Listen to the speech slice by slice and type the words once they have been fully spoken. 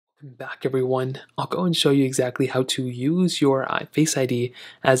Back everyone, I'll go and show you exactly how to use your Face ID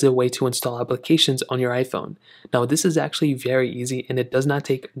as a way to install applications on your iPhone. Now this is actually very easy and it does not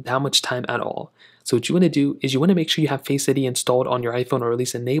take that much time at all. So what you want to do is you want to make sure you have Face ID installed on your iPhone or at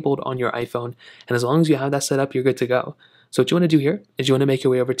least enabled on your iPhone, and as long as you have that set up, you're good to go. So what you want to do here is you want to make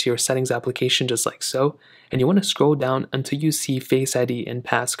your way over to your settings application just like so, and you want to scroll down until you see Face ID and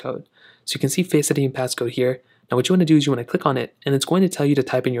passcode. So you can see Face ID and passcode here. Now what you want to do is you want to click on it and it's going to tell you to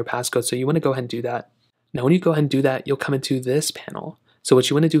type in your passcode, so you want to go ahead and do that. Now when you go ahead and do that, you'll come into this panel. So what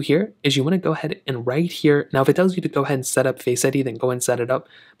you want to do here is you want to go ahead and right here, now if it tells you to go ahead and set up Face ID, then go ahead and set it up.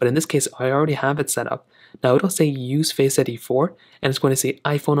 But in this case, I already have it set up. Now it'll say use Face ID for, and it's going to say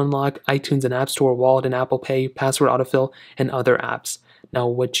iPhone unlock, iTunes and App Store, Wallet and Apple Pay, password autofill, and other apps. Now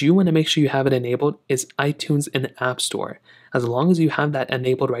what you want to make sure you have it enabled is iTunes and App Store. As long as you have that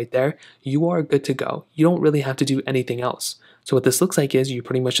enabled right there, you are good to go. You don't really have to do anything else. So what this looks like is you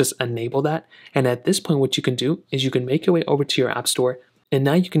pretty much just enable that. And at this point, what you can do is you can make your way over to your App Store. And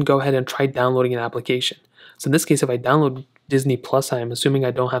now you can go ahead and try downloading an application. So in this case, if I download Disney Plus, I'm assuming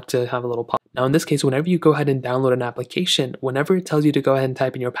I don't have to have a little pause. Now in this case, whenever you go ahead and download an application, whenever it tells you to go ahead and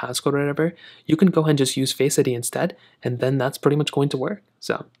type in your passcode or whatever, you can go ahead and just use Face ID instead. And then that's pretty much going to work.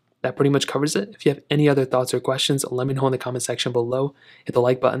 So that pretty much covers it. If you have any other thoughts or questions, let me know in the comment section below. Hit the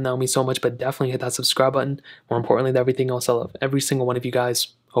like button, that would mean so much, but definitely hit that subscribe button. More importantly than everything else, I love every single one of you guys.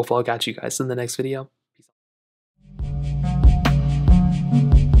 Hopefully I'll catch you guys in the next video.